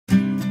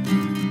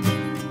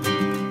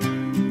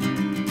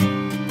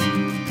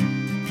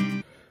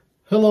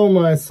Hello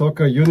my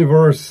soccer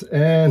universe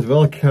and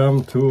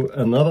welcome to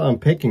another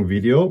unpacking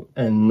video,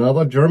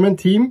 another German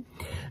team.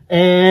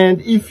 And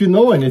if you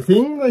know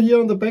anything here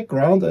on the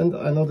background, and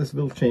I know this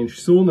will change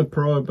soon, and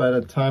probably by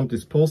the time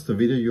this posts the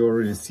video you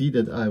already see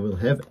that I will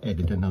have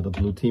added another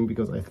blue team,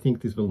 because I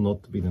think this will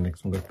not be the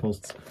next one that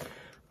posts.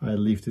 I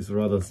leave this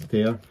rather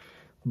there.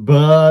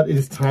 But it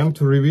is time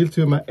to reveal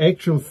to you my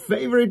actual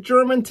favorite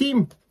German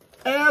team.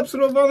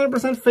 Absolute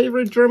 100%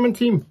 favorite German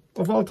team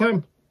of all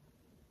time.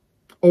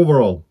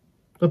 Overall.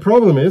 The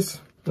problem is,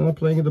 they're not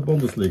playing in the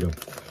Bundesliga.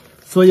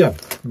 So yeah,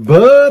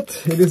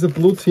 but it is a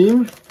blue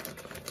team.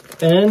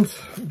 And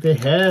they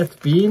had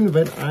been,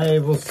 when I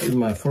was in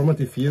my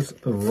formative years,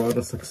 a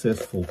rather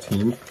successful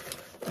team.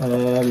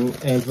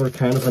 And were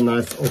kind of a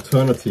nice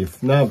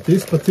alternative. Now,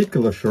 this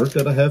particular shirt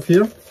that I have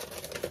here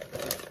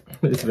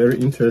is very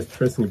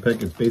interesting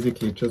package. It's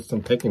basically just some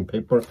packing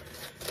paper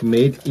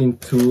made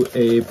into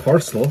a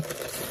parcel.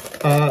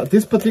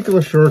 This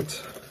particular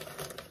shirt,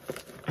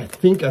 I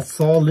think I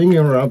saw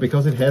lingering around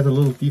because it has a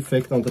little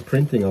defect on the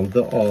printing on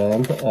the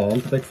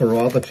back for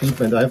rather cheap.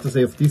 And I have to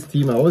say, of this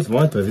team, I always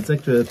want to have. It's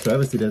actually a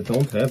travesty that I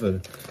don't have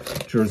a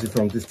jersey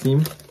from this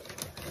team.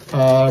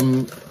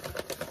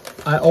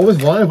 I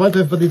always wanted to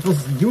have, but it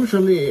was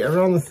usually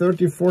around the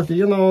 30, 40,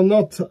 you know,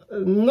 not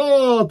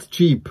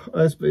cheap.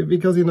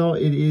 Because, you know,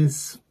 it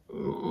is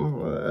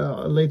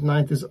late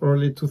 90s,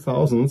 early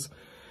 2000s.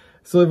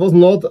 So it was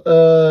not,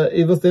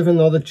 it was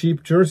definitely not a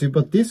cheap jersey,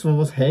 but this one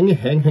was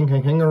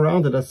hanging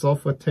around that I saw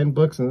for 10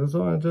 bucks. And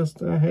so I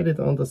just had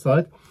it on the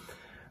side.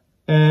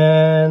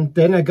 And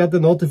then I got the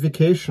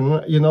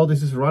notification, you know,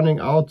 this is running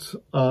out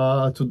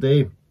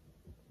today,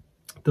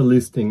 the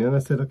listing. And I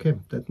said, okay,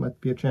 that might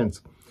be a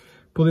chance.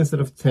 Put instead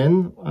of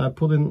 10, I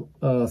put in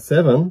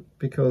 7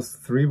 because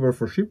 3 were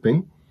for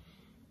shipping.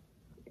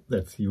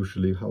 That's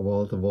usually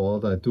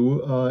what I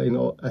do. You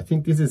know, I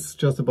think this is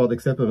just about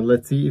acceptable.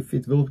 Let's see if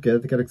it will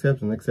get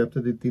accepted. And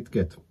accepted it did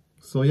get.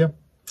 So yeah,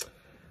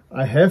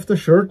 I have the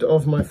shirt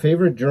of my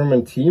favorite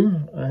German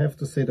team. I have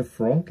to say the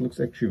front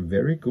looks actually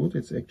very good.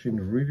 It's actually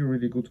in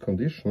really good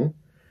condition.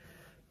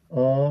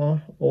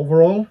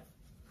 Overall,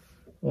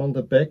 on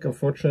the back,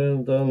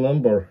 unfortunately, the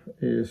number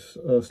is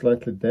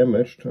slightly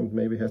damaged, and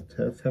maybe have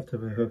to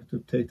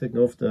take it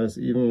off. There's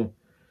even,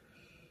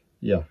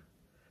 yeah.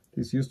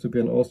 This used to be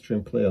an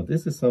Austrian player.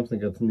 This is something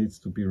that needs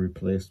to be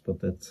replaced, but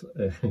that's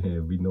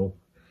we know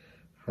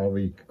how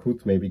we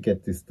could maybe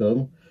get this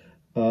done.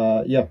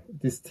 Yeah,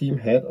 this team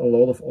had a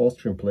lot of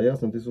Austrian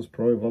players, and this was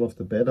probably one of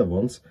the better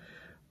ones.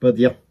 But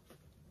yeah,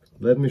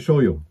 let me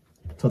show you.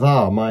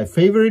 Ta-da! My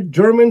favorite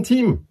German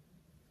team.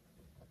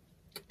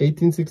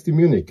 1860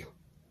 Munich,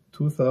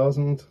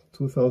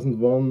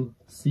 2000-2001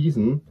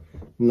 season.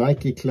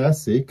 Nike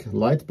Classic,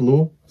 light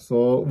blue,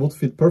 so would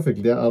fit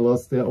perfectly. I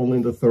was there only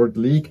in the 3rd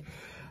league.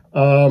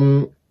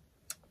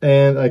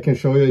 And I can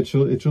show you, it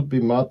should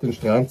be Martin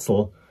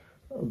Stranzl.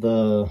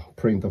 The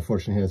print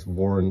unfortunately has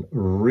worn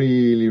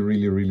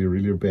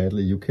really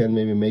badly. You can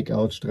maybe make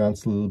out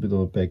Stranzl a little bit on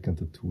the back, and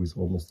the 2 is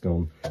almost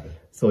gone.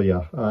 So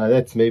yeah,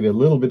 that's maybe a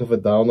little bit of a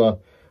downer,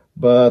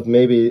 but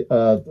maybe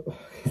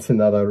it's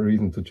another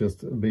reason to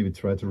just maybe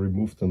try to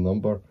remove the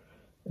number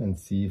and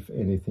see if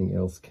anything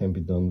else can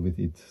be done with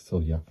it. So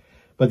yeah,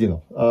 but you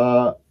know,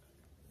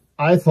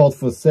 I thought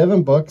for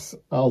 7 bucks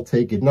I'll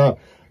take it. Now,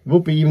 it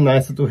would be even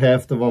nicer to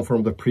have the one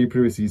from the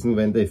previous season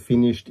when they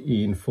finished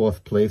in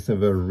 4th place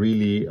and were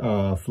really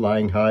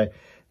flying high.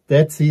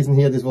 That season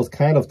here, this was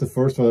kind of the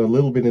first one, a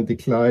little bit in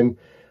decline,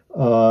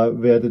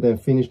 where they then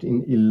finished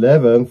in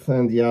 11th.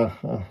 And yeah,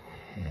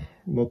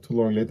 not too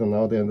long later,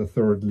 now they're in the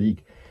 3rd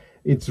league.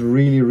 It's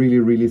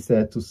really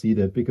sad to see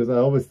that, because I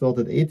always thought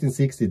that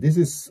 1860, this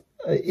is,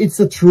 it's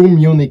a true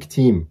Munich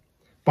team.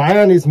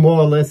 Bayern is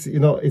more or less, you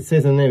know, it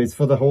says in the name, it's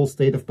for the whole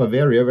state of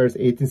Bavaria, whereas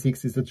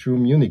 1860 is a true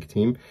Munich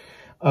team.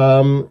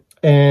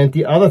 And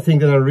the other thing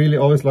that I really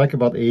always like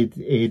about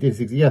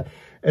 1860, yeah,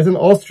 as an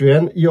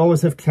Austrian, you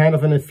always have kind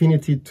of an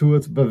affinity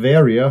towards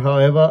Bavaria.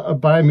 However,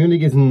 Bayern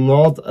Munich is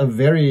not a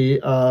very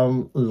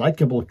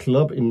likable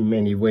club in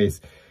many ways.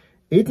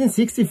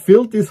 1860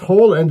 filled this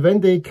hole, and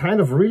when they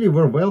kind of really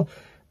were well,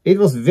 it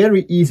was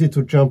very easy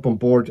to jump on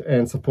board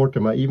and support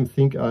them. I even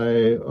think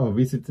I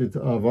visited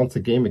once a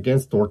game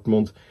against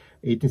Dortmund,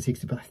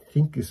 1860, but I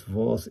think this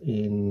was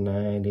in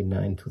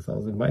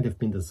 99-2000. It might have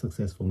been the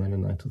successful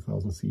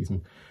 99-2000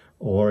 season,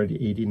 or the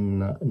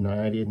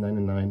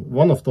 88-99.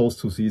 One of those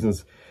 2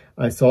 seasons.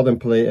 I saw them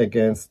play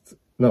against,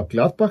 no,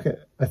 Gladbach.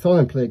 I saw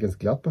them play against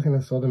Gladbach, and I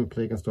saw them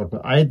play against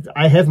Dortmund.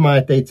 I have my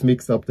dates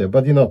mixed up there,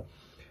 but you know,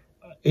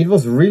 it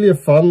was really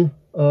fun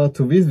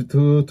to visit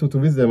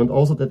them, and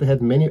also that they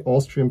had many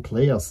Austrian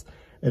players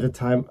at the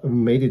time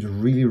made it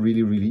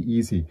really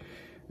easy.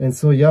 And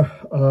so yeah,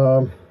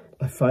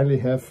 I finally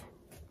have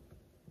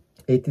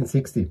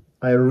 1860.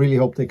 I really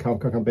hope they can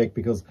come back,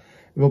 because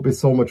it will be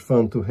so much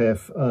fun to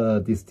have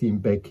this team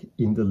back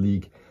in the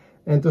league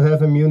and to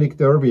have a Munich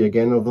derby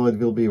again, although it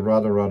will be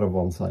rather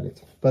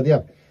one-sided. But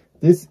yeah,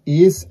 this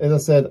is, as I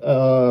said,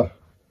 early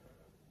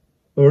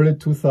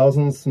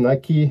 2000s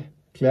Nike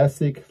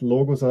classic.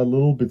 Logos are a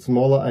little bit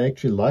smaller. I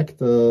actually like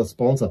the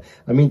sponsor.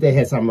 I mean, they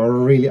had some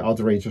really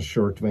outrageous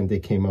shirt when they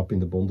came up in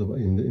the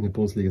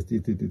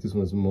Bundesliga. This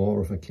was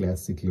more of a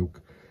classic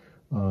look.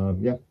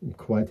 Yeah, I'm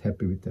quite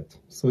happy with that.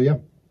 So yeah,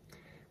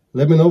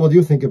 let me know what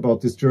you think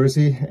about this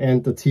jersey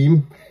and the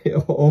team,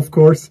 of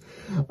course.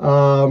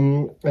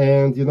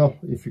 And you know,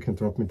 if you can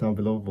drop me down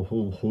below,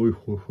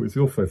 who is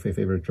your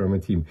favorite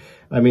German team?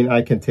 I mean,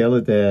 I can tell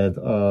you that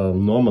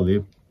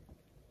normally,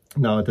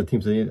 now the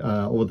teams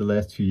over the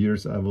last few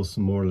years, I was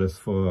more or less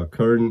for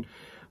Köln.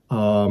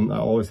 I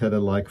always had a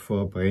like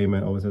for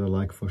Bremen, always had a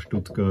like for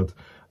Stuttgart,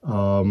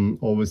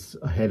 always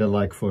had a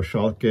like for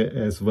Schalke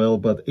as well.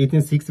 But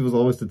 1860 was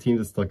always the team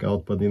that stuck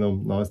out. But you know,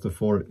 now it's the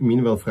 4.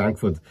 Meanwhile,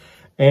 Frankfurt.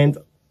 And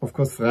of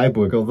course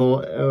Freiburg,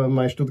 although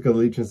my Stuttgart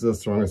allegiance is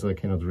stronger, so I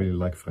cannot really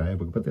like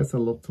Freiburg, but there's a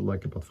lot to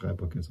like about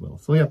Freiburg as well.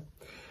 So yeah,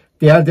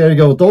 there you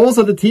go. Those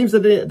are the teams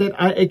that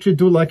I actually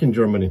do like in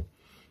Germany.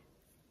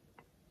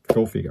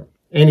 Go figure.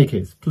 Any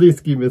case, please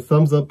give me a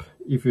thumbs up.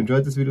 If you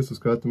enjoyed this video,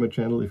 subscribe to my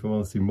channel if you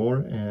want to see more,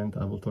 and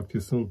I will talk to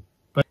you soon.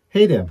 Bye.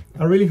 Hey there,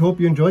 I really hope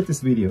you enjoyed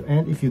this video,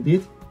 and if you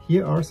did,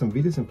 here are some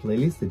videos and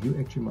playlists that you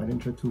actually might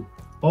enjoy too.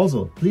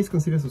 Also, please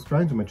consider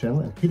subscribing to my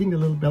channel and hitting the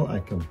little bell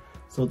icon,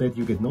 so that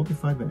you get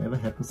notified whenever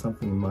happens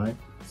something in my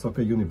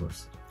soccer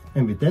universe.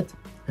 And with that,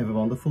 have a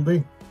wonderful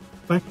day.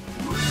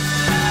 Bye!